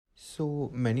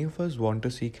So many of us want to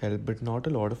seek help, but not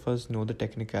a lot of us know the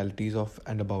technicalities of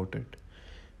and about it.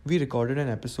 We recorded an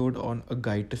episode on a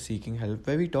guide to seeking help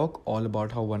where we talk all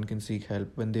about how one can seek help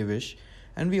when they wish,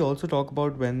 and we also talk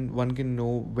about when one can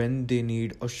know when they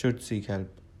need or should seek help.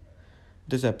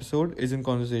 This episode is in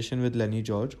conversation with Lenny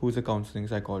George, who is a counseling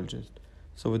psychologist.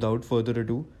 So without further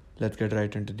ado, let's get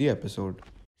right into the episode.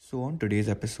 So, on today's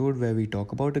episode, where we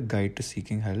talk about a guide to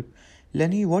seeking help,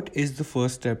 Lenny, what is the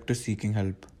first step to seeking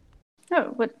help?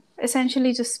 No, but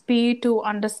essentially just be to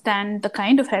understand the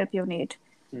kind of help you need.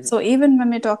 So even when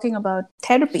we're talking about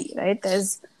therapy, right,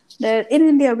 there in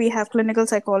India we have clinical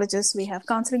psychologists, we have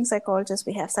counseling psychologists,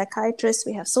 we have psychiatrists,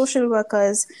 we have social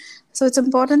workers. So it's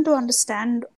important to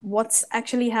understand what's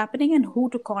actually happening and who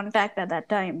to contact at that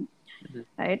time,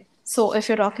 right? So if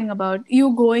you're talking about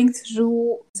you going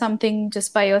through something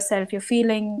just by yourself, you're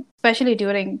feeling, especially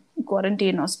during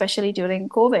quarantine or especially during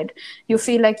COVID, you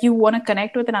feel like you want to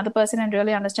connect with another person and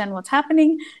really understand what's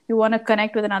happening. You want to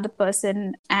connect with another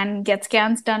person and get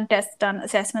scans done, tests done,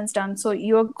 assessments done. So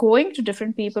you're going to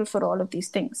different people for all of these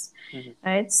things,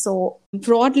 right? So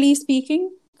broadly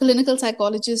speaking, clinical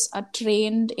psychologists are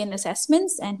trained in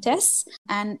assessments and tests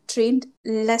and trained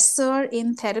lesser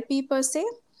in therapy per se.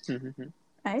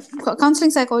 Right? Counseling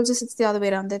psychologists, it's the other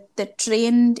way around. They're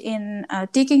trained in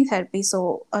taking therapy,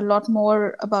 so a lot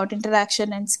more about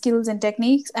interaction and skills and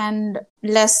techniques, and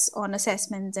less on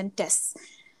assessments and tests.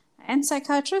 And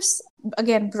psychiatrists,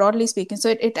 again, broadly speaking, so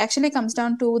it actually comes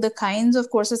down to the kinds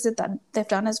of courses that they've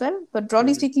done as well. But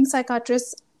broadly speaking,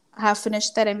 psychiatrists have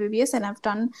finished their MBBS and have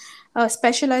done a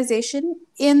specialization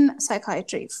in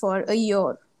psychiatry for a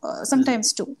year,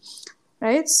 sometimes two.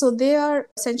 Right? So they are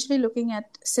essentially looking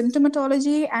at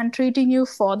symptomatology and treating you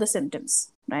for the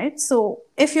symptoms, right? So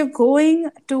if you're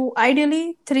going to,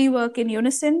 ideally, three work in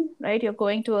unison, right? You're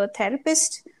going to a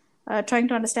therapist, trying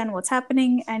to understand what's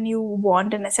happening, and you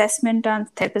want an assessment done.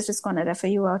 The therapist is going to refer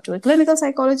you out to a clinical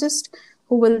psychologist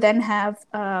who will then have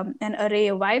a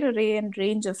wide array and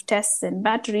range of tests and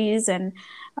batteries and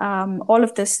all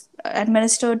of this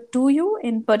administered to you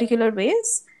in particular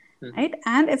ways. Right?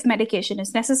 And if medication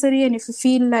is necessary, and if you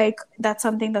feel like that's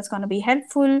something that's going to be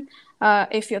helpful,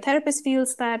 if your therapist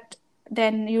feels that,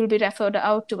 then you'll be referred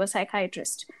out to a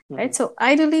psychiatrist. Right? So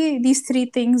ideally, these three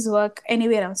things work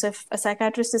anywhere else. So if a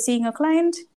psychiatrist is seeing a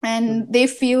client and they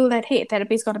feel that, hey,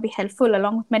 therapy is going to be helpful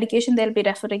along with medication, they'll be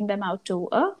referring them out to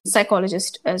a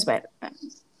psychologist as well,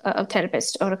 a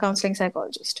therapist or a counseling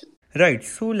psychologist. Right.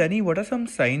 So, Lenny, what are some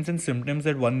signs and symptoms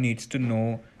that one needs to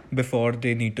know before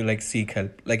they need to seek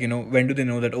help? When do they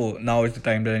know that, oh, now is the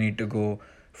time that I need to go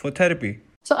for therapy?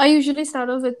 So I usually start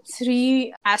off with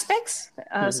three aspects.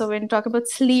 So when we talk about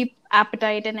sleep,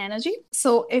 appetite, and energy.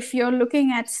 So if you're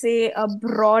looking at, say, a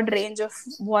broad range of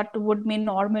what would be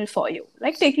normal for you,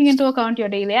 like taking into account your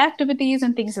daily activities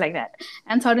and things like that,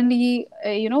 and suddenly,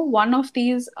 one of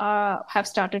these have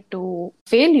started to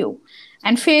fail you.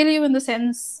 And fail you in the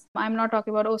sense, I'm not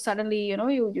talking about, suddenly,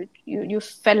 you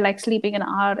felt like sleeping an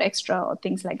hour extra or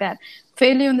things like that.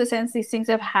 Fail you in the sense these things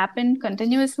have happened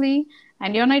continuously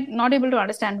and you're not able to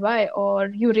understand why, or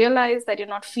you realize that you're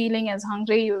not feeling as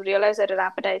hungry, you realize that your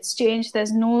appetite's changed,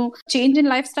 there's no change in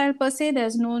lifestyle per se,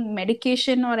 there's no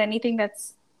medication or anything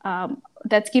that's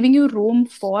giving you room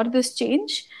for this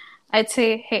change. I'd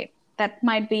say, hey, that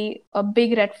might be a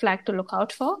big red flag to look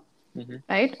out for,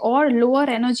 right? Or lower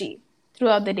energy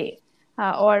throughout the day,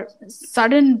 or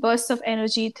sudden bursts of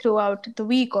energy throughout the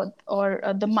week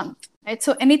or the month, right?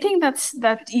 So anything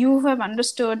that you have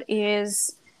understood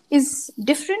is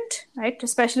different, right?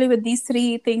 Especially with these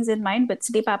three things in mind, with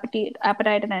sleep,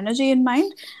 appetite, and energy in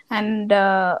mind, and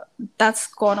that's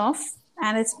gone off,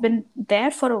 and it's been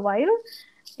there for a while.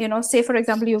 Say for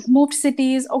example, you've moved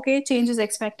cities, okay, change is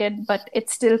expected, but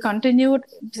it's still continued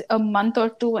a month or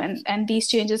two, and these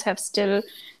changes have still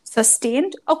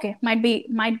sustained. Okay, might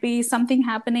be something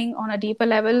happening on a deeper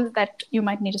level that you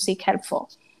might need to seek help for.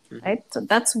 Right? So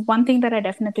that's one thing that I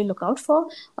definitely look out for.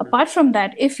 Apart from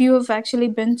that, if you have actually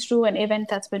been through an event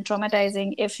that's been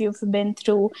traumatizing, if you've been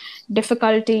through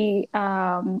difficulty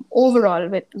overall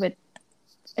with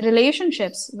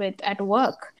relationships, at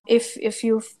work, if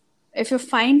you're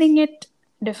finding it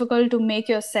difficult to make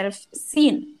yourself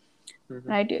seen,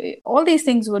 right? All these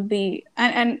things would be,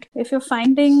 and if you're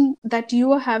finding that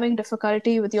you are having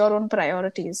difficulty with your own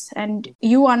priorities and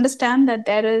you understand that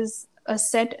there is a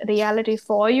set reality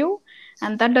for you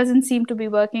and that doesn't seem to be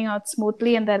working out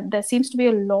smoothly, and that there seems to be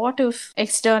a lot of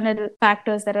external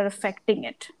factors that are affecting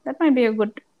it, that might be a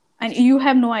good, and you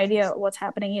have no idea what's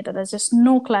happening either, there's just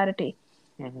no clarity,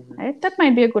 Mm-hmm. right? That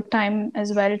might be a good time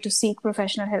as well to seek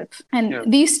professional help. And Yeah.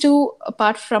 these two,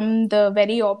 apart from the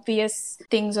very obvious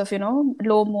things of,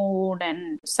 low mood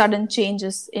and sudden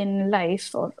changes in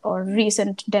life or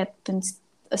recent death and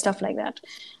stuff like that.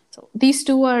 So these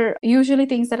two are usually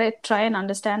things that I try and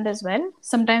understand as well.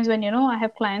 Sometimes when, I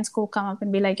have clients who come up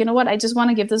and be like, you know what, I just want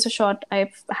to give this a shot.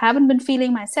 I haven't been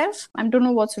feeling myself. I don't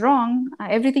know what's wrong.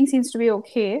 Everything seems to be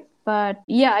okay. But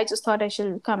yeah, I just thought I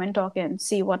should come and talk and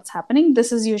see what's happening.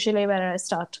 This is usually where I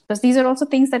start. Because these are also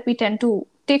things that we tend to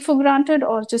take for granted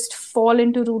or just fall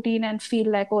into routine and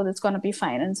feel like, oh, that's going to be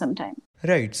fine in some time.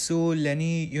 Right. So,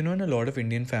 Lenny, in a lot of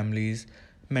Indian families,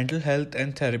 mental health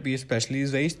and therapy, especially, is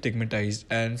very stigmatized,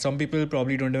 and some people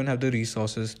probably don't even have the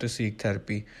resources to seek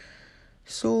therapy.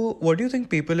 So, what do you think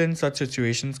people in such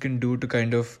situations can do to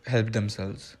kind of help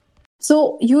themselves?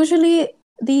 So, usually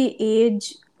the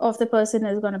age of the person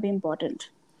is going to be important,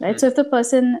 right? So, if the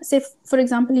person, say, for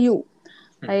example, you,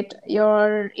 right,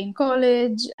 you're in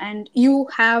college and you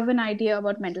have an idea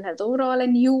about mental health overall,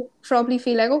 and you probably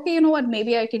feel like, okay, you know what,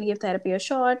 maybe I can give therapy a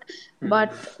shot,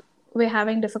 but we're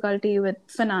having difficulty with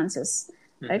finances,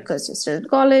 right? Because you're still in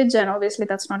college, and obviously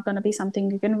that's not going to be something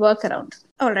you can work around.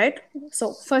 All right.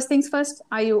 So, first things first,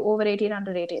 are you over 18,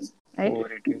 under 18, right?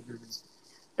 Over 18.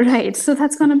 Right. So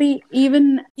that's going to be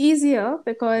even easier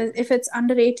because if it's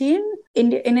under 18,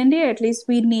 in India at least,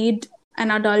 we need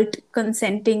an adult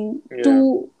consenting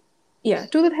to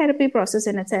the therapy process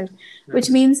in itself, which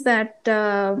means that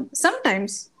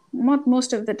sometimes, not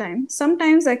most of the time,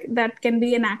 sometimes that can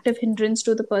be an active hindrance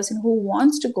to the person who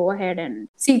wants to go ahead and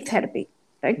seek therapy.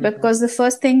 Right. Because the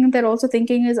first thing they're also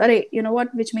thinking is, you know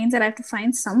what, which means that I have to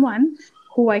find someone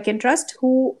who I can trust,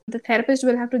 who the therapist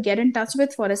will have to get in touch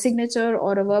with for a signature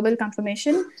or a verbal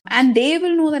confirmation. And they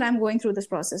will know that I'm going through this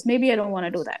process. Maybe I don't want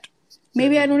to do that.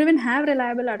 Maybe I don't even have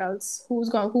reliable adults who's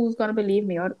going to believe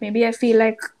me, or maybe I feel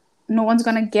like no one's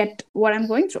going to get what I'm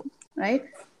going through, right?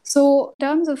 So, in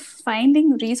terms of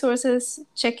finding resources,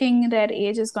 checking their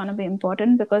age is going to be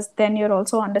important because then you're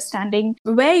also understanding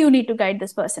where you need to guide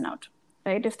this person out,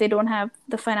 right? If they don't have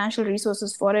the financial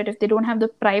resources for it, if they don't have the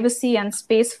privacy and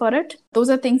space for it, those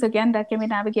are things, again, that can be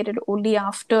navigated only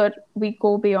after we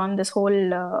go beyond this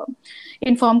whole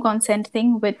informed consent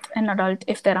thing with an adult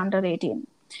if they're under 18.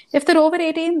 If they're over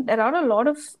 18, there are a lot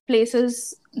of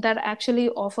places that actually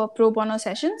offer pro bono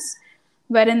sessions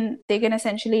wherein they can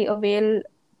essentially avail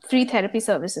free therapy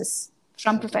services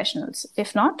from professionals.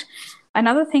 If not,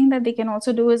 another thing that they can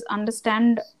also do is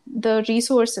understand the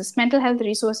resources, mental health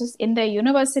resources in their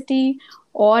university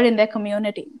or in their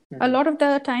community. A lot of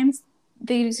the times,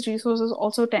 these resources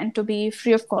also tend to be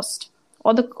free of cost,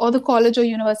 or the college or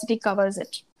university covers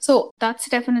it. So that's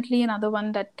definitely another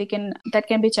one that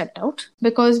can be checked out,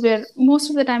 because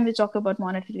most of the time we talk about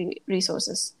monetary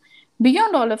resources.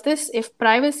 Beyond all of this, if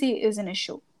privacy is an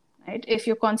issue, right? If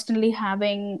you're constantly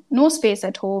having no space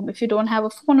at home, if you don't have a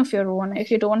phone of your own,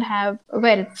 if you don't have,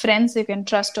 friends you can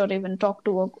trust or even talk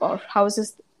to, or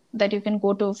houses that you can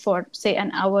go to for, say,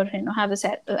 an hour, have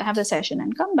the session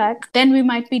and come back, then we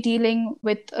might be dealing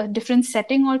with a different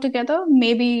setting altogether.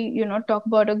 Maybe, talk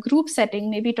about a group setting,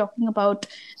 maybe talking about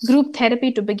group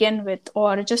therapy to begin with,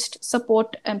 or just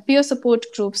support and peer support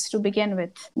groups to begin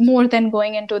with, more than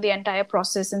going into the entire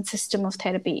process and system of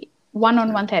therapy,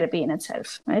 one-on-one therapy in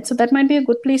itself, right? So that might be a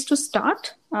good place to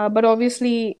start. But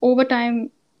obviously, over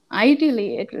time,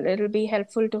 ideally, it'll be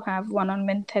helpful to have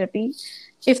one-on-one therapy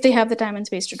if they have the time and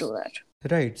space to do that.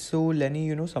 Right. So,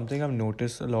 Lenny, something I've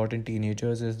noticed a lot in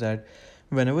teenagers is that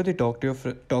whenever they talk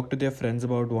to their friends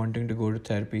about wanting to go to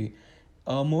therapy,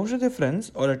 most of their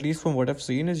friends, or at least from what I've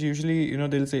seen, is usually,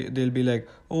 they'll be like,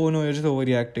 "Oh no, you're just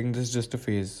overreacting. This is just a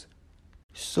phase."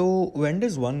 So, when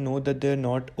does one know that they're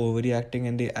not overreacting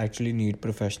and they actually need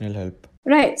professional help?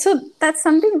 Right. So that's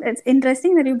something that's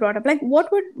interesting that you brought up. Like,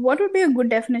 what would be a good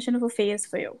definition of a phase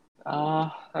for you?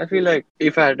 I feel like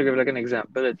if I had to give like an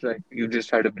example, it's like you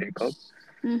just had a breakup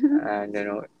Mm-hmm. and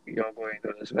you're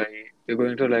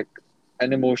going through like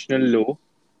an emotional low.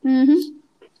 Mm-hmm.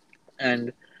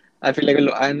 And I feel like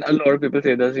a lot of people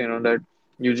say this, that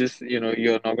you just,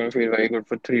 you're not going to feel very good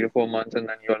for 3 to 4 months and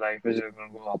then your life is just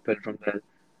going to go uphill from there,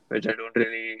 which I don't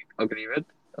really agree with.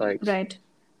 Like, Right.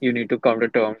 you need to come to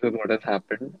terms with what has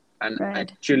happened and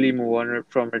Right. actually move on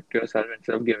from it yourself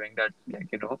instead of giving that, like,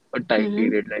 a time Mm-hmm.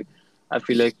 period. Like, I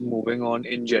feel like moving on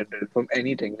in general from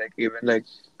anything, like, even like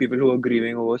people who are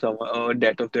grieving over someone,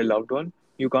 death of their loved one,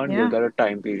 you can't give Yeah. that a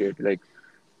time period. Like,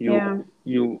 Yeah.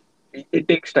 it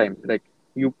takes time. Like,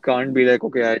 you can't be like,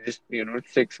 okay, I just,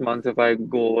 6 months, if I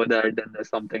go over that, then there's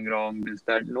something wrong, this,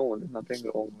 that. No, there's nothing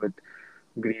wrong with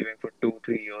grieving for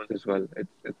 2-3 years as well. It's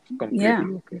Yeah.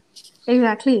 completely okay.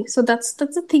 Exactly. So that's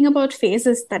the thing about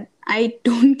phases that I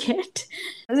don't get.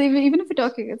 So even if you're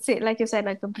talking, say like you said,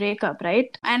 like a breakup,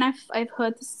 right? And I've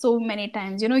heard this so many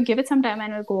times. Give it some time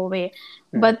and it'll go away.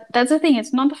 Mm. But that's the thing.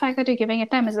 It's not the fact that you're giving it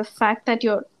time. It's the fact that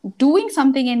you're doing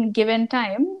something in given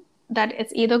time that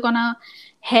it's either gonna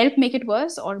help make it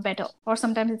worse or better, or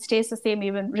sometimes it stays the same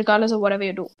even regardless of whatever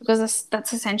you do, because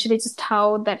that's essentially just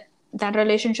how that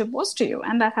relationship was to you,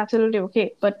 and that's absolutely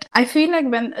okay. But I feel like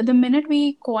when the minute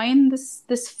we coin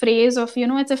this phrase of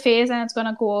it's a phase and it's going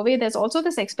to go away, there's also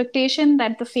this expectation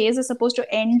that the phase is supposed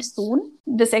to end soon,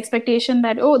 this expectation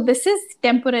that, oh, this is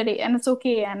temporary and it's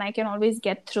okay and I can always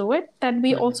get through it, that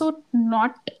we also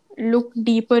not look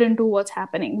deeper into what's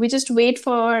happening. We just wait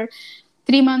for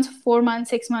 3 months, 4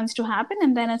 months, 6 months to happen,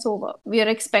 and then it's over. We are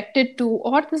expected to,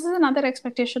 or this is another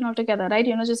expectation altogether, right?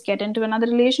 Just get into another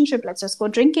relationship. Let's just go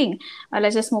drinking.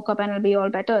 Let's just smoke up and it'll be all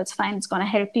better. It's fine. It's going to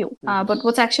help you. But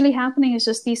what's actually happening is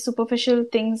just these superficial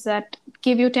things that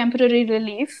give you temporary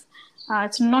relief.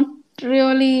 It's not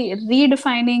really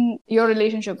redefining your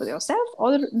relationship with yourself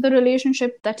or the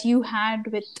relationship that you had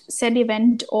with said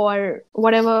event or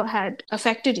whatever had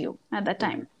affected you at that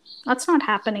time. That's not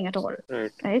happening at all,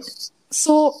 right?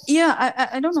 So yeah,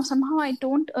 I don't know, somehow I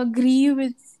don't agree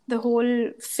with the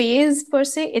whole phase per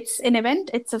se. It's an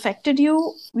event, it's affected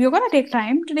you, you're going to take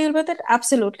time to deal with it.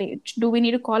 Absolutely. Do we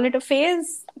need to call it a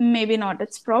phase? Maybe not.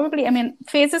 It's probably,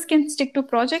 phases can stick to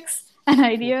projects and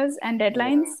ideas and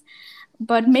deadlines,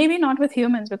 but maybe not with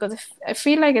humans, because I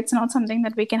feel like it's not something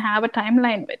that we can have a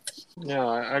timeline with. Yeah,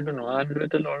 I don't know. And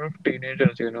with a lot of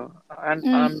teenagers,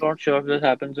 and I'm not sure if this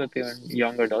happens with even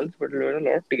young adults, but with a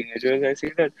lot of teenagers, I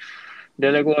see that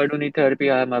they're like, oh, I don't need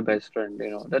therapy, I have my best friend,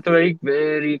 That's a very,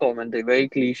 very common thing, very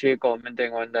cliche common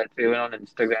thing on that, even on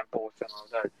Instagram posts and all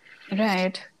that.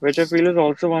 Right. Which I feel is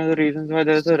also one of the reasons why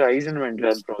there's a rise in mental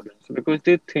health problems, because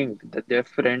they think that their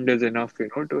friend is enough,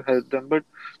 to help them, but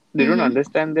they don't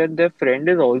understand that their friend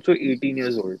is also 18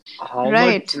 years old. How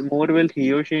much more will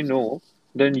he or she know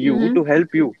than you to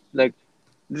help you? Like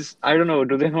this, I don't know.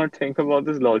 Do they not think about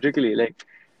this logically? Like,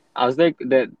 I was like,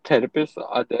 the therapists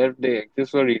are there. They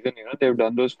exist for a reason. They've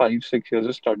done those 5-6 years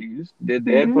of studies. They're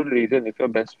there for a reason. If your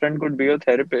best friend could be your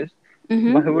therapist,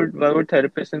 why would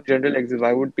therapists in general exist?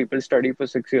 Why would people study for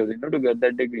 6 years, to get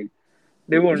that degree?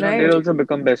 They won't. No, they'll also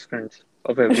become best friends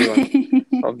of everyone,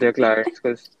 of their clients,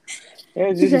 because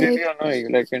it's just really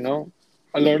annoying. Like, a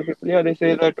lot of people, they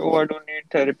say that, oh, I don't need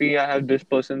therapy. I have this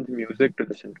person's music to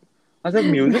listen to. I said,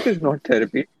 music is not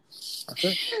therapy.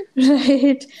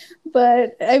 Right.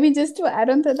 But just to add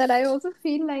on to that, I also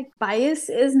feel like bias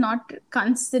is not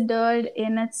considered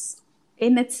in its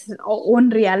own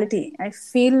reality. I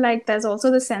feel like there's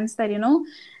also the sense that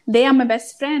they are my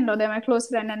best friend or they're my close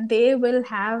friend and they will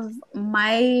have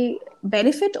my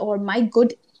benefit or my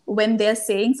good when they're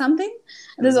saying something.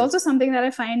 There's also something that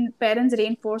I find parents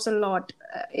reinforce a lot,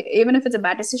 even if it's a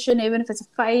bad decision, even if it's a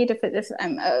fight, if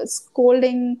I'm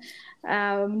scolding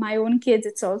my own kids,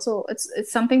 it's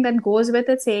something that goes with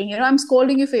it, saying, I'm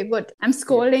scolding you for your good. I'm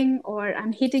scolding or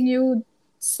I'm hitting you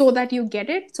so that you get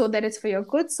it, so that it's for your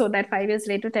good, so that 5 years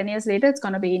later, 10 years later, it's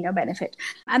going to be in your benefit.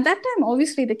 At that time,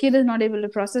 obviously, the kid is not able to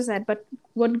process that. But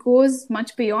what goes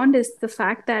much beyond is the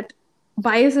fact that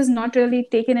bias is not really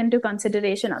taken into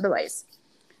consideration otherwise.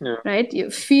 Right? You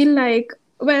feel like,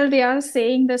 well, they are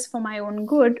saying this for my own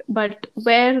good, but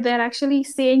where they're actually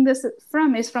saying this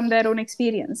from is from their own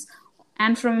experience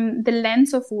and from the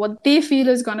lens of what they feel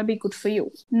is going to be good for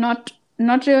you. Not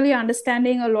really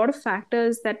understanding a lot of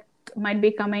factors that might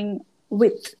be coming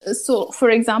with. So, for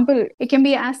example, it can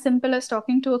be as simple as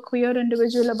talking to a queer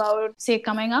individual about, say,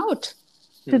 coming out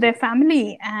to their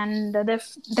family and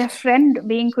their friend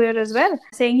being queer as well,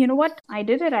 saying, you know what, I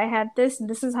did it, I had this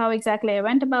is how exactly I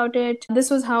went about it,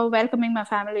 this was how welcoming my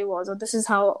family was, or this is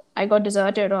how I got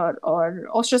deserted or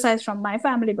ostracized from my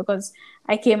family because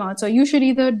I came out. So you should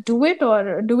either do it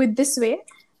or do it this way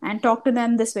and talk to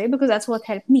them this way because that's what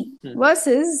helped me.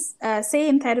 Versus, say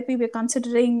in therapy, we're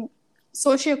considering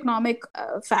socioeconomic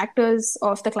factors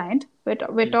of the client.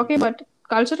 We're talking about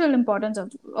cultural importance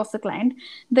of the client,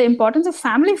 the importance of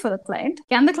family for the client.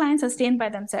 Can the client sustain by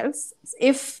themselves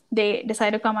if they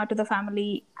decide to come out to the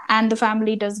family and the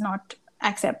family does not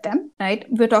accept them, right?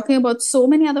 We're talking about so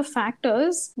many other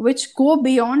factors which go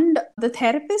beyond the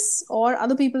therapist's or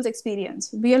other people's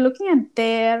experience. We are looking at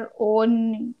their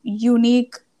own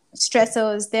unique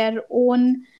stressors, their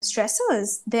own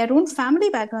family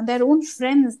background, their own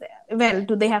friends. Well,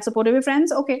 do they have supportive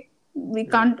friends? Okay, we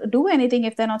can't do anything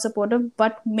if they're not supportive,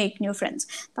 but make new friends.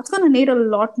 That's going to need a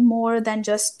lot more than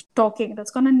just talking.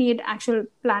 That's going to need actual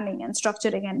planning and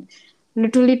structuring and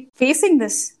literally facing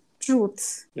this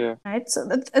truths, Yeah. right? So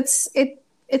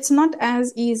it's not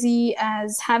as easy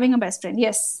as having a best friend.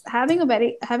 Yes, having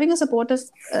a supportive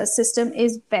system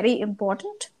is very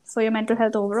important for your mental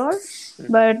health overall,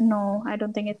 but no, I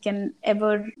don't think it can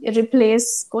ever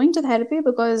replace going to therapy,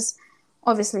 because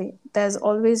obviously there's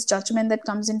always judgment that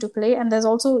comes into play, and there's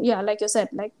also, yeah, like you said,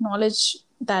 like knowledge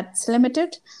that's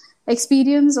limited,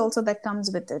 experience also that comes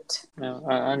with it. Yeah.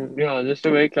 And just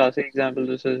a very classic example,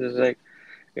 this is like,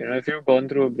 if you've gone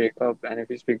through a breakup and if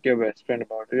you speak to your best friend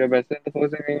about it, your best friend, the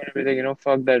first thing you're gonna be like,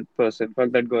 fuck that person,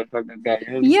 fuck that girl, fuck that guy,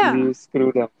 Yeah,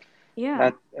 screw them.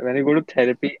 yeah. And when you go to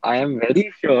therapy, I am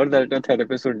very sure that a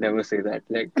therapist would never say that,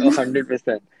 like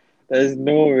 100%. There's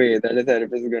no way that a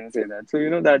therapist is gonna say that. So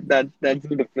that's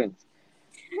the difference.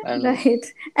 And Right.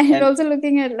 And you're and also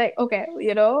looking at, like, okay,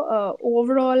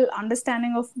 overall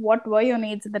understanding of what were your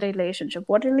needs in the relationship,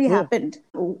 what really yeah, happened,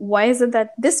 why is it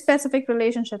that this specific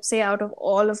relationship, say out of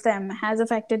all of them, has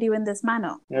affected you in this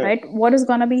manner, yeah, right? What is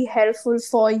going to be helpful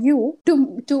for you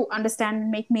to understand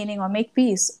and make meaning or make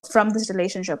peace from this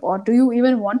relationship? Or do you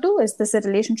even want to? Is this a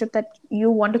relationship that you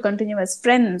want to continue as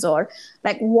friends? Or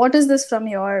like, what is this from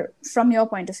your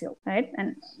point of view, right?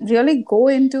 And really go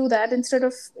into that instead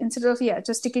of yeah,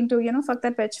 just sticking to, fuck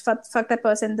that bitch, fuck that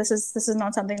person, this is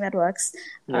not something that works.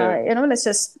 yeah, Let's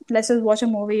just watch a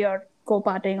movie or go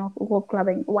partying or go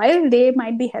clubbing. While they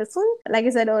might be helpful, like I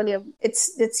said earlier,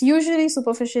 it's usually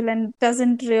superficial and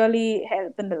doesn't really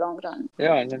help in the long run.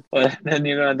 yeah. And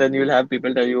then you'll have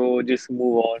people tell you, oh, just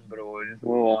move on, bro, just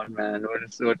move on, man.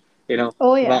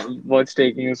 Oh yeah. What's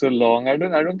taking you so long? I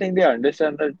don't think they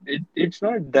understand that it's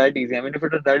not that easy. I mean, if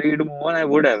it was that easy to move on, I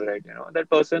would have, right? That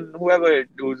person, who's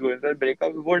going through that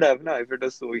breakup, would have, no, if it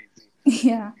was so easy.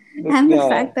 Yeah. But and the yeah,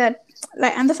 fact that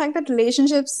and the fact that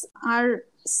relationships are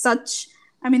such,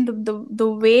 I mean, the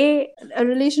way a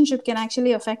relationship can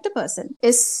actually affect a person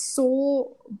is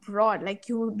so broad. Like,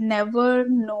 you never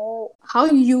know how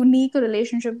unique a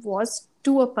relationship was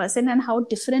to a person and how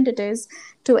different it is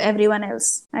to everyone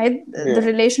else, right? The yeah,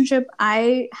 relationship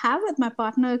I have with my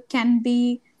partner can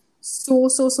be so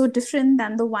different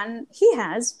than the one he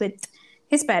has with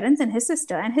his parents and his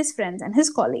sister and his friends and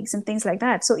his colleagues and things like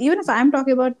that. So even if I'm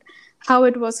talking about how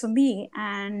it was for me,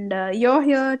 and you're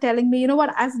here telling me, you know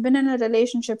what, I've been in a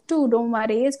relationship too, don't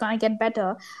worry, it's gonna get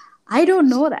better. I don't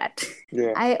know that.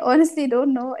 yeah. I honestly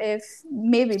don't know if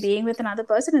maybe being with another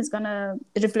person is gonna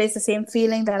replace the same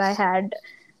feeling that I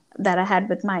had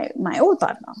with my old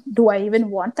partner. Do I even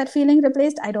want that feeling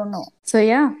replaced? I don't know. So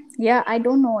yeah, I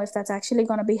don't know if that's actually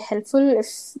going to be helpful, if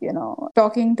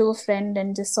talking to a friend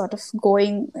and just sort of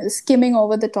skimming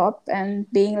over the top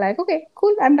and being like, okay,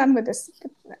 cool, I'm done with this.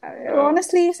 Uh,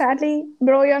 Honestly, sadly,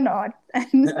 bro, you're not.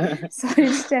 I'm sorry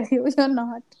to tell you, you're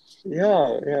not.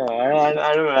 Yeah, yeah.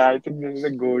 I don't know. I think this is the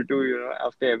go-to,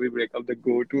 after every breakup, the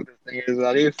go-to this thing is,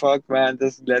 "Arey, fuck, man,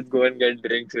 just let's go and get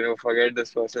drinks, forget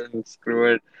this person,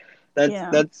 screw it." That's Yeah,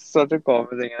 that's such a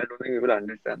common thing. I don't think people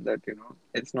understand that,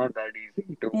 it's not that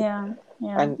easy to. yeah,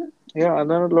 yeah. And yeah,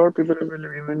 and then a lot of people will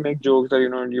even make jokes that,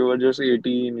 you are just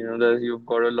 18, that you've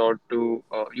got a lot to,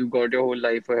 you've got your whole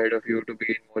life ahead of you to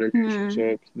be in more Hmm.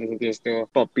 relationships. This is just a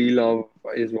puppy love,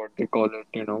 is what they call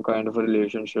it, kind of a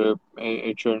relationship.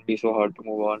 It shouldn't be so hard to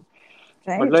move on.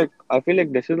 But Right. like, I feel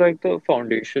like this is like the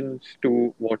foundations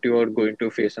to what you are going to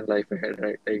face in life ahead,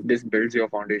 right? Like, this builds your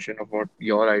foundation of what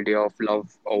your idea of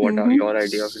love or what Mm-hmm. your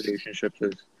idea of relationships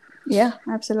is. Yeah,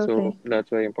 So absolutely. that's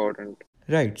very important.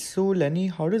 Right. So, Lenny,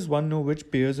 how does one know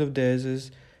which peers of theirs is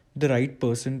the right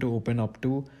person to open up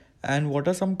to? And what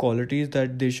are some qualities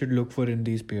that they should look for in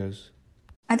these peers?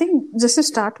 I think just to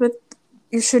start with,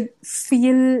 you should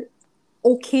feel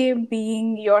okay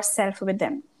being yourself with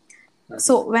them.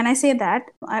 So when I say that,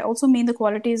 I also mean the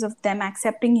qualities of them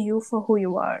accepting you for who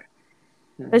you are,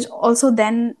 which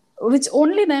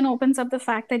only then opens up the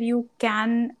fact that you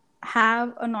can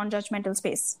have a non-judgmental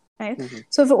space, right? Mm-hmm.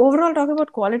 So if we overall talk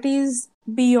about qualities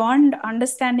beyond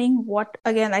understanding what,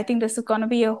 again, I think this is going to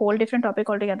be a whole different topic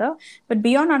altogether, but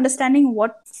beyond understanding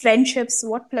what friendships,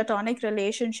 what platonic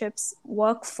relationships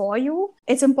work for you,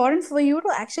 it's important for you to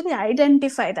actually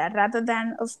identify that, rather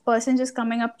than a person just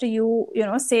coming up to you,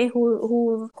 say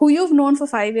who you've known for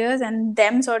 5 years, and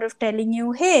them sort of telling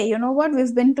you, hey, you know what,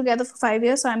 we've been together for 5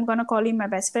 years, so I'm going to call you my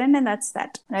best friend, and that's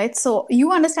that, right? So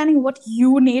you understanding what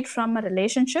you need from a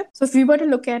relationship. So if we were to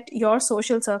look at your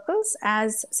social circles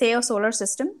as, say, a solar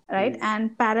system, right? Mm-hmm.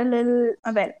 And parallel,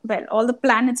 well, all the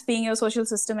planets being your social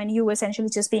system and you essentially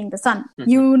just being the sun. Mm-hmm.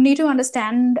 You need to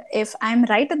understand, if I'm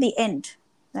right at the end,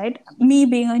 right? Me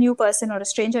being a new person or a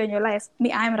stranger in your life,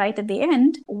 I'm right at the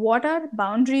end. What are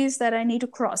boundaries that I need to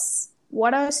cross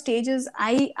what are stages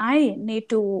I need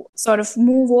to sort of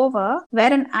move over,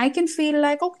 wherein I can feel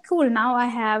like, okay, cool, now I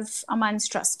have Aman's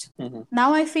trust.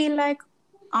 Now I feel like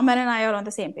Aman and I are on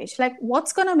the same page. Like,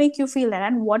 what's going to make you feel that?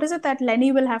 And what is it that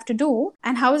Lenny will have to do?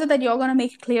 And how is it that you're going to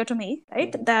make it clear to me,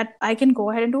 right? That I can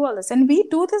go ahead and do all this. And we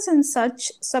do this in such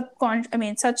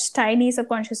such tiny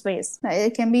subconscious ways.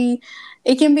 It can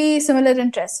be similar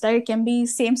interests, right? It can be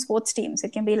same sports teams.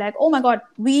 It can be like, oh my God,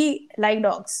 we like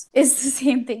dogs. It's the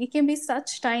same thing. It can be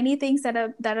such tiny things that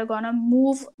are going to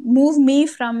move me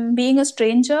from being a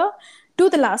stranger to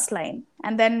the last line.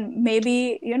 And then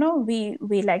maybe,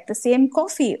 we like the same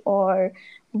coffee, or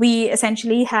we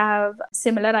essentially have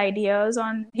similar ideas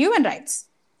on human rights,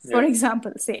 for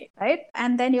example, say, right?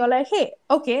 And then you're like, hey,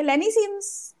 okay, Lenny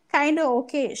seems kind of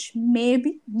okayish.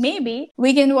 Maybe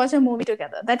we can watch a movie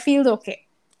together. That feels okay.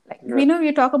 We know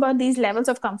you talk about these levels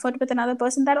of comfort with another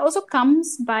person. That also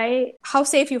comes by how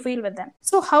safe you feel with them.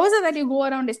 So how is it that you go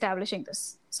around establishing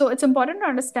this? So it's important to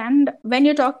understand, when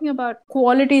you're talking about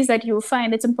qualities that you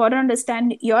find, it's important to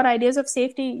understand your ideas of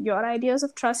safety, your ideas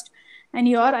of trust, and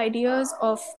your ideas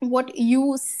of what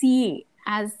you see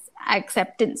as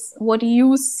acceptance, what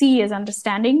you see as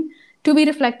understanding, to be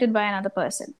reflected by another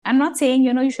person. I'm not saying,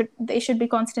 they should be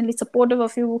constantly supportive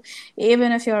of you,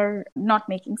 even if you're not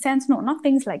making sense. No, not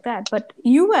things like that. But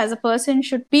you as a person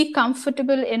should be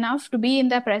comfortable enough to be in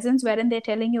their presence, wherein they're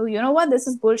telling you, you know what, this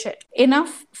is bullshit.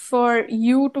 Enough for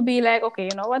you to be like, okay,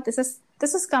 you know what, this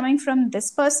is coming from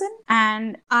this person,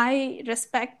 and I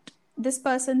respect this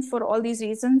person for all these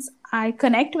reasons. I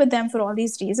connect with them for all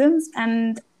these reasons.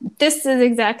 And this is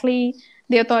exactly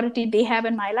the authority they have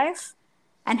in my life.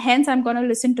 And hence, I'm going to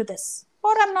listen to this.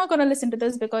 Or I'm not going to listen to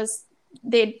this because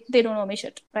they don't know me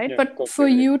shit, right? Yeah, but for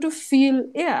you to feel,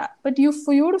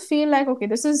 for you to feel like, okay,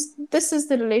 this is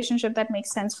the relationship that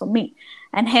makes sense for me.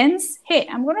 And hence, hey,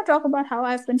 I'm going to talk about how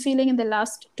I've been feeling in the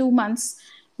last 2 months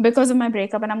because of my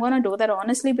breakup. And I'm going to do that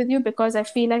honestly with you, because I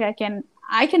feel like I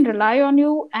can rely on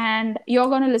you, and you're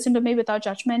going to listen to me without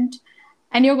judgment.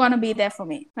 And you're going to be there for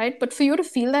me, right? But for you to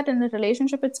feel that in a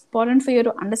relationship, it's important for you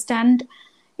to understand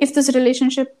if this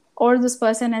relationship or this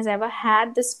person has ever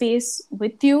had the space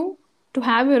with you to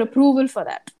have your approval for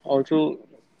that. Also,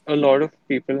 a lot of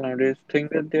people nowadays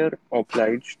think that they're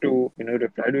obliged to,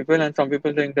 reply to people, and some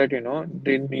people think that,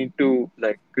 they need to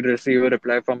receive a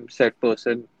reply from said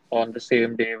person on the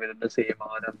same day within the same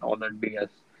hour and all that BS.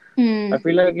 I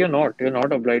feel like you're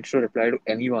not obliged to reply to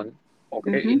anyone,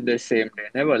 okay, in the same day.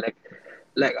 Never.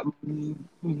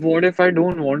 What if I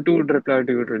don't want to reply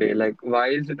to you today? Why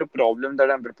is it a problem that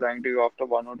I'm replying to you after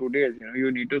 1 or 2 days?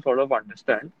 You need to sort of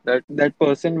understand that that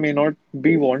person may not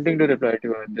be wanting to reply to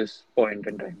you at this point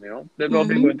in time. They're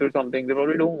probably going through something. They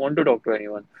probably don't want to talk to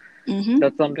anyone.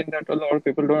 That's something that a lot of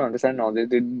people don't understand now.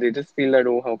 They just feel that,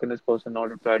 oh, how can this person not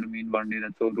reply to me in one day?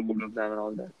 That's so rude of them and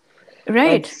all that.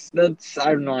 Right. That's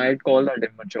I don't know. I'd call that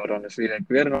immature, honestly.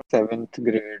 We're not seventh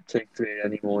grade, sixth grade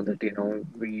anymore. That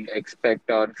we expect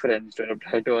our friends to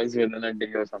reply to us within a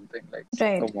day or something.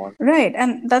 Right. Come on. Right,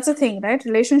 and that's the thing, right?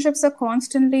 Relationships are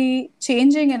constantly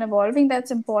changing and evolving. That's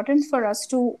important for us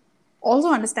to also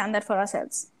understand that for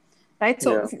ourselves, right?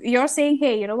 So if you're saying,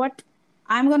 hey, you know what,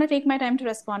 I'm gonna take my time to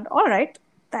respond. All right,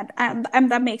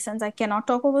 that makes sense. I cannot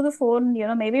talk over the phone.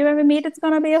 Maybe when we meet, it's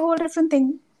gonna be a whole different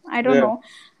thing. I don't know.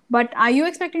 But are you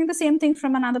expecting the same thing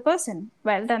from another person?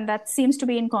 Well, then that seems to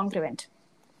be incongruent.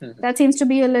 That seems to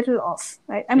be a little off,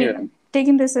 right? I mean,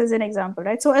 taking this as an example,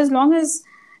 right? So as long as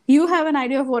you have an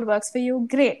idea of what works for you,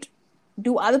 great.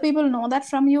 Do other people know that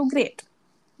from you? Great.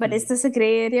 But is this a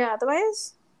gray area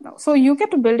otherwise? No. So you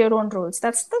get to build your own rules.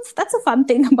 That's a fun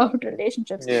thing about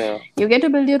relationships. Yeah. You get to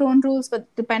build your own rules, but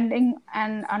depending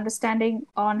and understanding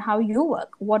on how you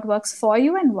work, what works for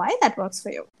you and why that works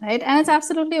for you, right? And it's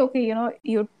absolutely okay.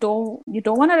 You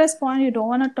don't want to respond, you don't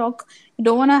want to talk, you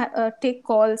don't want to take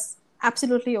calls.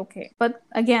 Absolutely okay. But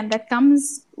again, that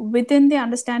comes within the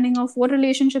understanding of what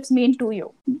relationships mean to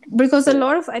you. Because a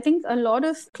lot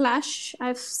of clash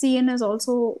I've seen is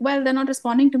also, well, they're not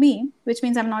responding to me, which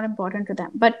means I'm not important to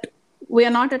them. But we are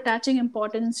not attaching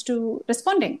importance to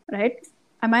responding, right?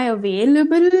 Am I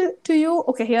available to you?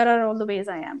 Okay, here are all the ways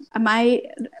I am.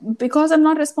 Because I'm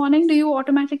not responding, do you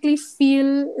automatically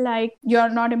feel like you're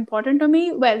not important to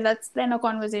me? Well, that's then a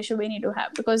conversation we need to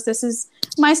have, because this is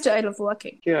my style of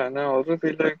working. Yeah, and I also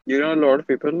feel like, a lot of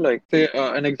people, say,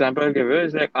 an example I'll give you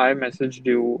is I messaged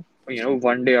you,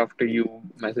 1 day after you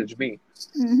messaged me.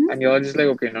 And you're just like,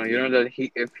 okay, now, that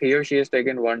if he or she has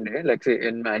taken 1 day, say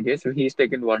in my case, if he's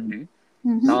taken 1 day,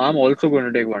 now I'm also going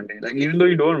to take 1 day. Even though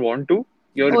you don't want to,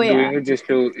 you're doing it just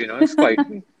to, spite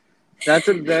me. That's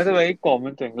a very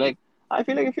common thing. I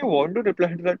feel like if you want to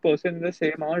reply to that person in the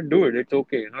same hour, do it. It's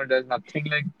okay. There's nothing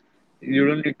like you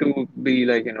don't need to be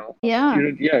like, Yeah.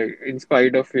 yeah, in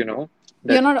spite of, You're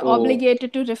that, not oh,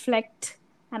 obligated to reflect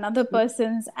another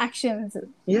person's actions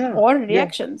yeah, or yeah.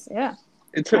 reactions. Yeah,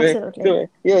 It's a very, absolutely. so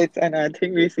yeah, and I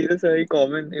think we see this very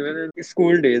common even in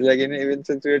school days, like even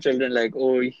since we were children, like,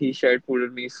 oh, he shared food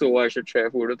with me, so I should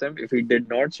share food with him. If he did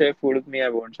not share food with me, I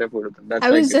won't share food with him. That's I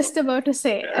like, was just about to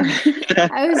say,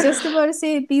 I was just about to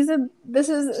say, this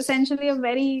is essentially a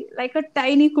very, like a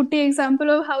tiny kutti example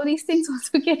of how these things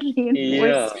also get yeah,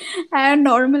 reinforced and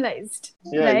normalized,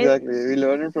 yeah, right? exactly. We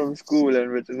learn it from school,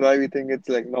 and which is why we think it's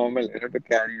like normal, to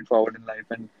carry it forward in life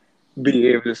and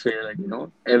behave this way, like,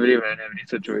 everywhere in every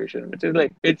situation, which is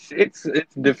like, it's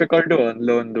difficult to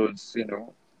unlearn those,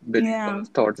 beliefs, Yeah, those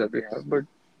thoughts that we have, but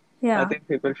I yeah, think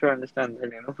people should understand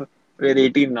that, we're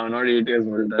 18 now, not 8 years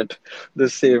old, that the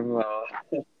same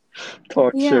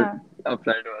thought should yeah.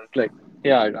 apply to us. Like,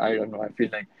 yeah, I don't know. I feel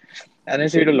like, and I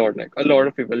see it a lot, like, a lot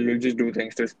of people will just do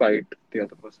things to spite the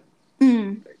other person.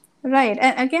 Mm. Right.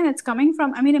 And again, it's coming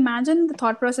from, I mean, imagine the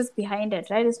thought process behind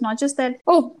it, right? It's not just that,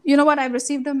 oh, you know what, I've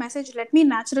received a message. Let me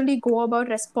naturally go about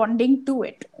responding to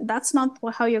it. That's not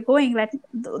how you're going.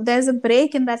 There's a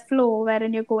break in that flow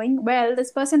wherein you're going, well,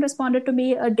 this person responded to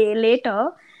me a day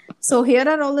later. So here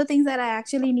are all the things that I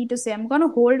actually need to say. I'm going to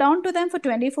hold on to them for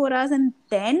 24 hours and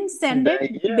then send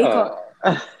it because,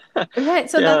 Yeah.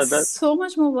 right. So Yeah, that's that, so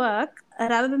much more work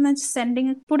rather than just sending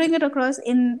it, putting it across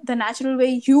in the natural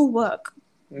way you work,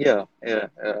 yeah,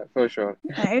 for sure.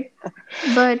 right?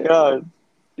 But Yeah,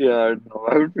 yeah, I don't know.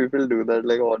 Why would people do that?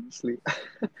 Like, honestly,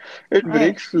 it right,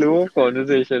 breaks flow of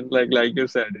conversation, like you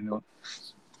said.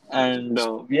 And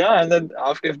yeah, and then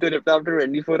after if they reply after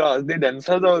 24 hours, they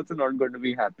themselves are also not going to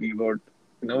be happy about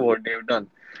what they've done.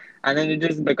 And then it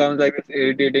just becomes like this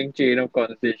irritating chain of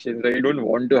conversations where you don't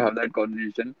want to have that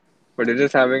conversation, but you're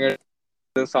just having it.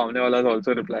 The Samne wala is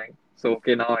also replying. So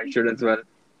okay, now I should as well.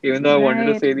 Even though I wanted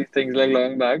to right. say these things like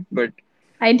long back, but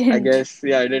I I didn't. guess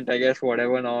yeah, I didn't. I guess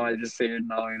whatever now, I'll just say it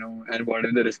now, and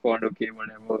whatever they respond, okay,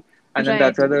 whatever. And then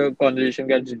that's Right, where the conversation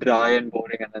gets dry and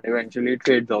boring, and then eventually it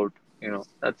fades out.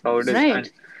 That's how it is. And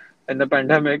right. in the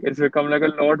pandemic, it's become like a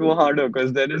lot more harder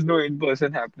because there is no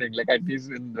in-person happening. Like at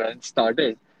least when it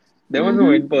started, there was no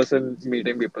Mm-hmm. in-person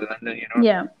meeting people, and then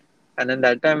Yeah, and then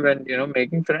that time when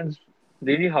making friends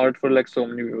really hard for like so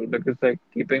many people because like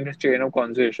keeping this chain of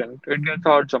conversation it gets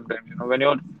hard sometimes. When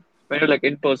you're like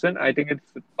in person, I think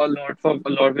it's a lot for a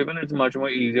lot of people. It's much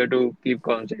more easier to keep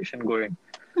conversation going.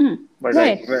 mm. But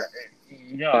like, Right.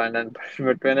 yeah, and then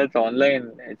but when it's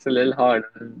online, it's a little hard.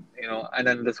 And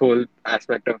then this whole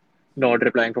aspect of not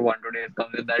replying for 1 2 days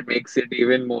comes in that makes it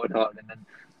even more hard. And then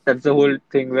that's the whole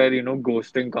thing where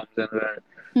ghosting comes in, where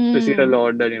we see it a Mm.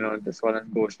 lot that this one has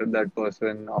ghosted that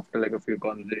person after like a few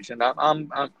conversations.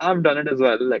 I've done it as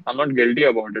well. Like I'm not guilty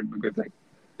about it because like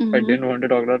if I Mm-hmm. didn't want to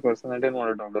talk to that person, I didn't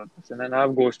want to talk to that person, and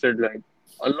I've ghosted like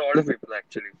a lot of people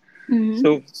actually. Mm-hmm.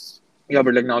 So yeah,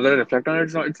 but like now that I reflect on it,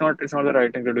 it's not the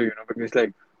right thing to do, because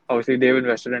like obviously they've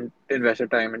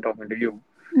invested time in talking to you.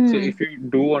 So Mm. if you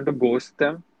do want to ghost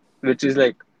them, which is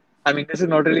like, I mean, this is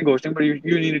not really ghosting, but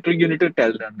you need to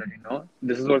tell them that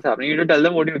this is what's happening. You need to tell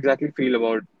them what you exactly feel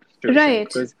about the situation Right,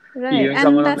 because right. leaving And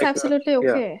someone on that's like absolutely yeah,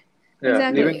 okay. yeah,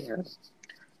 Exactly.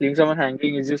 leaving someone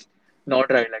hanging is just not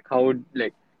right. Like how would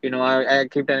like I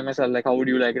keep telling myself like how would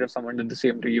you like it if someone did the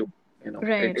same to you? It,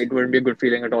 Right. it wouldn't be a good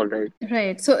feeling at all, right?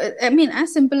 Right. So, I mean,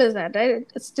 as simple as that, right?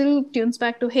 It still tunes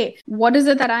back to, hey, what is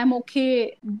it that I'm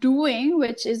okay doing,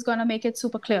 which is going to make it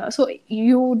super clear. So,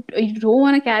 you don't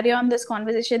want to carry on this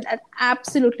conversation. That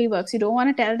absolutely works. You don't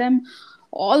want to tell them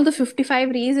all the 55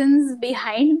 reasons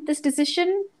behind this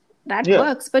decision. That Yeah.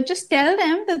 works. But just tell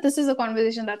them that this is a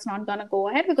conversation that's not going to go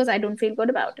ahead because I don't feel good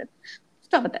about it.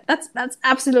 Stop at that. That's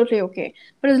absolutely okay.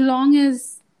 But as long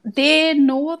as they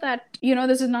know that,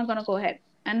 this is not going to go ahead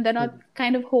and they're not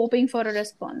kind of hoping for a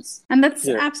response. And that's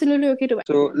Yeah. absolutely okay to.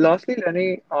 So, lastly,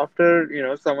 Lenny, after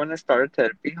someone has started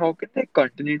therapy, how can they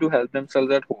continue to help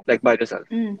themselves at home, like by themselves?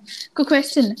 Good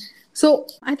question. So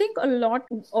I think a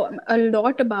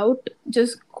lot about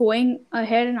just going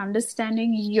ahead and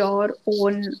understanding your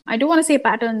own. I don't want to say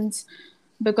patterns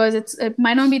because it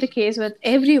might not be the case with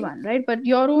everyone, right? But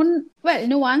your own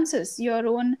nuances, your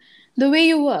own the way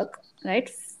you work, right?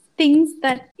 Things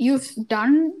that you've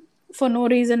done for no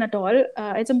reason at all.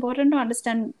 It's important to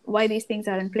understand why these things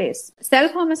are in place.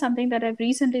 Self-harm is something that I've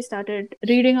recently started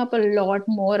reading up a lot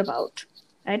more about,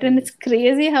 right? And it's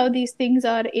crazy how these things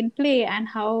are in play and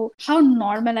how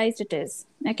normalized it is.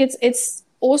 Like it's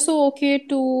also okay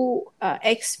to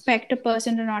expect a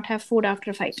person to not have food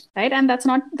after a fight, right? And that's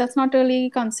not really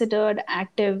considered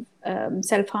active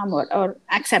self-harm or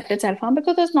accepted self-harm,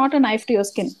 because there's not a knife to your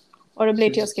skin or a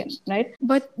blade to your skin, right?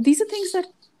 But these are things that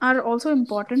are also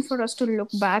important for us to look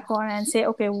back on and say,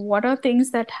 okay, what are things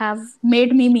that have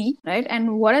made me, right?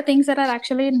 And what are things that are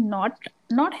actually not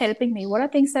helping me? What are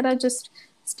things that are just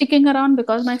sticking around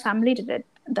because my family did it,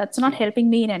 that's not helping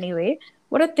me in any way?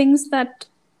 What are things that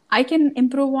I can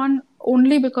improve on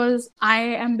only because I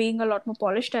am being a lot more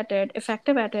polished at it,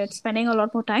 effective at it, spending a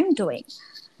lot more time doing?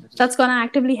 That's going to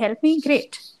actively help me.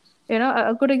 Great.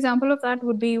 A good example of that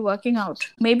would be working out.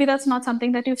 Maybe that's not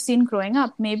something that you've seen growing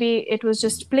up. Maybe it was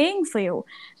just playing for you.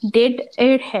 Did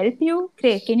it help you?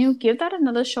 Great. Can you give that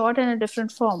another shot in a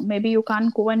different form? Maybe you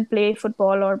can't go and play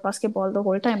football or basketball the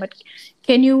whole time, but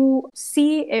can you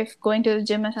see if going to the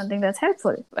gym is something that's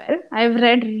helpful? Well, I've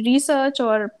read research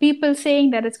or people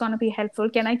saying that it's going to be helpful.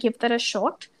 Can I give that a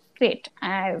shot? Great,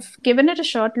 I've given it a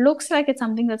shot. Looks like it's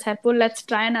something that's helpful. Let's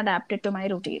try and adapt it to my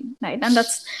routine, right? And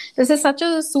this is such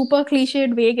a super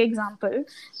cliched, vague example.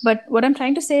 But what I'm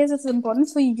trying to say is it's important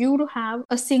for you to have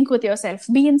a sync with yourself,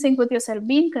 be in sync with yourself,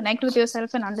 be in connect with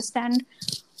yourself, and understand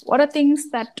what are things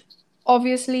that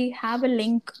obviously have a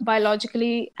link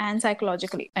biologically and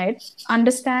psychologically, right?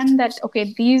 Understand that,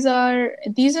 okay, these are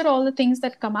all the things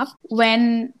that come up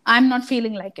when I'm not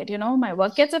feeling like it. My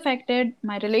work gets affected,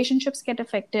 my relationships get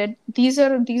affected. These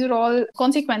are all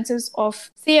consequences of,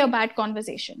 say, a bad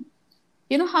conversation.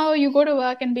 How you go to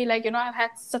work and be like, I've had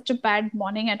such a bad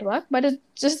morning at work, but it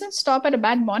just doesn't stop at a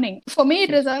bad morning. For me,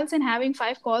 it results in having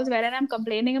 5 calls wherein I'm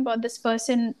complaining about this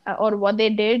person or what they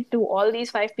did to all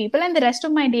these 5 people, and the rest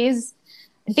of my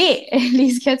day at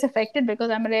least gets affected because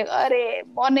I'm like,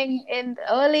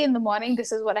 early in the morning,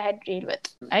 this is what I had to deal with,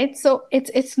 right? So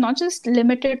it's not just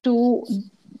limited to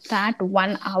that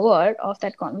 1 hour of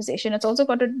that conversation. It's also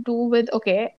got to do with,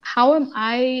 okay, how am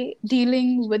I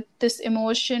dealing with this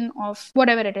emotion of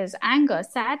whatever it is, anger,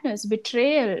 sadness,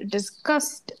 betrayal,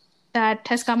 disgust that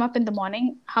has come up in the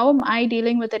morning? How am I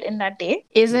dealing with it in that day?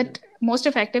 Is it most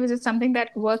effective? Is it something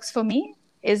that works for me?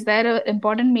 Is there an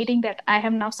important meeting that I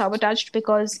have now sabotaged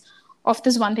because of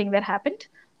this one thing that happened?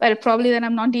 Well, probably then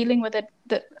I'm not dealing with it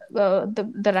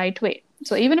the right way.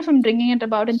 So even if I'm bringing it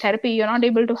about in therapy, you're not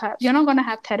going to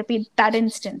have therapy that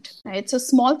instant, right? So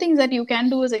small things that you can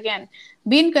do is, again,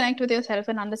 be in connect with yourself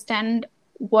and understand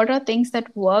what are things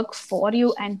that work for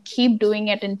you and keep doing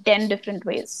it in 10 different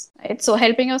ways, right? So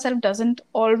helping yourself doesn't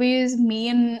always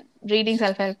mean reading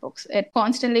self-help books. It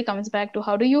constantly comes back to,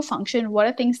 how do you function? What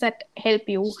are things that help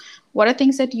you? What are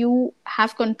things that you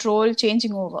have control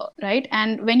changing over, right?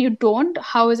 And when you don't,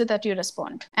 how is it that you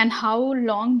respond? And how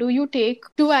long do you take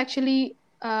to actually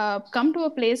come to a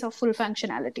place of full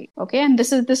functionality? Okay, and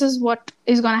this is what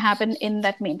is going to happen in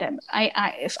that meantime.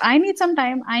 If I need some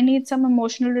time, I need some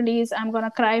emotional release, I'm going to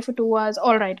cry for 2 hours.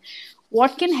 All right,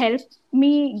 what can help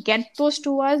me get those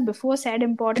 2 hours before said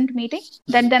important meeting,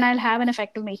 that then I'll have an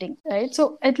effective meeting, right?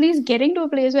 So at least getting to a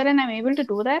place where I'm able to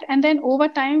do that, and then over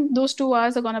time those 2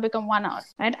 hours are going to become 1 hour,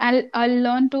 right? I'll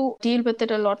learn to deal with it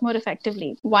a lot more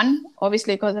effectively. One,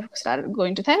 obviously, because I've started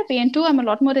going to therapy, and two, I'm a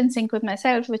lot more in sync with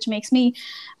myself, which makes me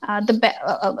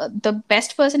the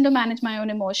best person to manage my own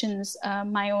emotions,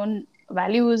 my own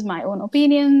values, my own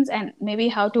opinions, and maybe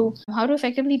how to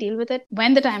effectively deal with it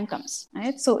when the time comes,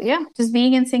 right? So yeah, just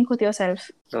being in sync with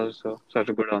yourself. That was such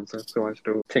a good answer. So much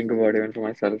to think about even for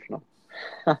myself now.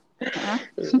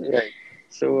 Right.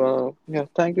 So, yeah,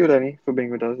 thank you, Lenny, for being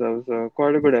with us. That was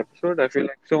quite a good episode. I feel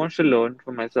like so much to learn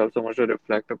for myself, so much to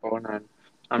reflect upon, and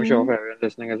I'm sure for everyone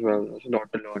listening as well, there's a lot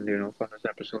to learn, from this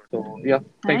episode. So, yeah,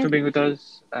 thanks for being with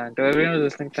us. And to everyone who's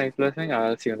listening, thanks for listening.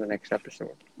 I'll see you in the next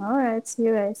episode. All right. See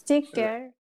you guys. Take care.